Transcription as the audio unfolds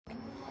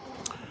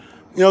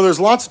You know, there's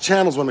lots of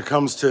channels when it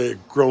comes to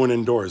growing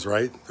indoors,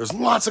 right? There's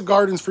lots of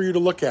gardens for you to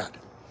look at.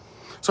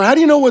 So how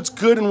do you know what's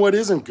good and what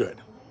isn't good?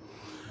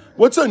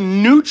 What's a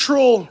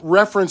neutral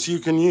reference you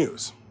can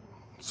use?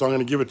 So I'm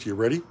going to give it to you.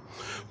 Ready?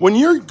 When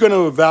you're going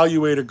to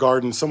evaluate a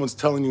garden, someone's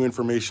telling you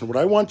information, what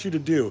I want you to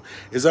do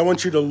is I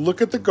want you to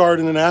look at the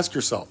garden and ask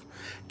yourself,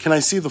 can I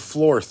see the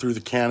floor through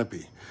the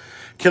canopy?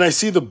 Can I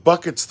see the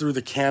buckets through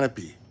the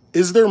canopy?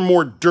 Is there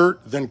more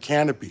dirt than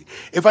canopy?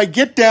 If I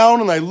get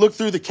down and I look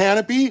through the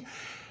canopy,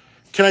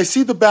 can I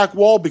see the back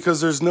wall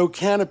because there's no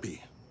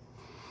canopy?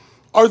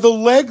 Are the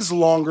legs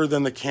longer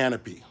than the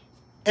canopy?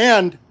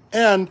 And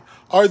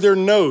are there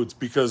nodes?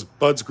 Because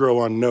buds grow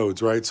on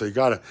nodes, right? So you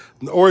gotta,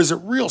 or is it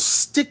real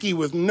sticky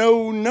with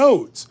no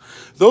nodes?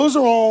 Those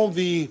are all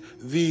the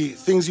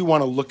things you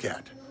wanna look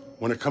at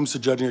when it comes to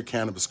judging a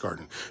cannabis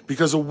garden.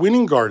 Because a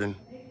winning garden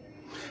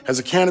has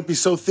a canopy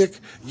so thick,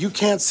 you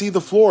can't see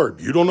the floor.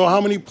 You don't know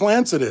how many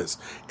plants it is.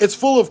 It's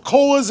full of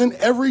colas in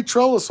every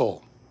trellis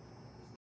hole.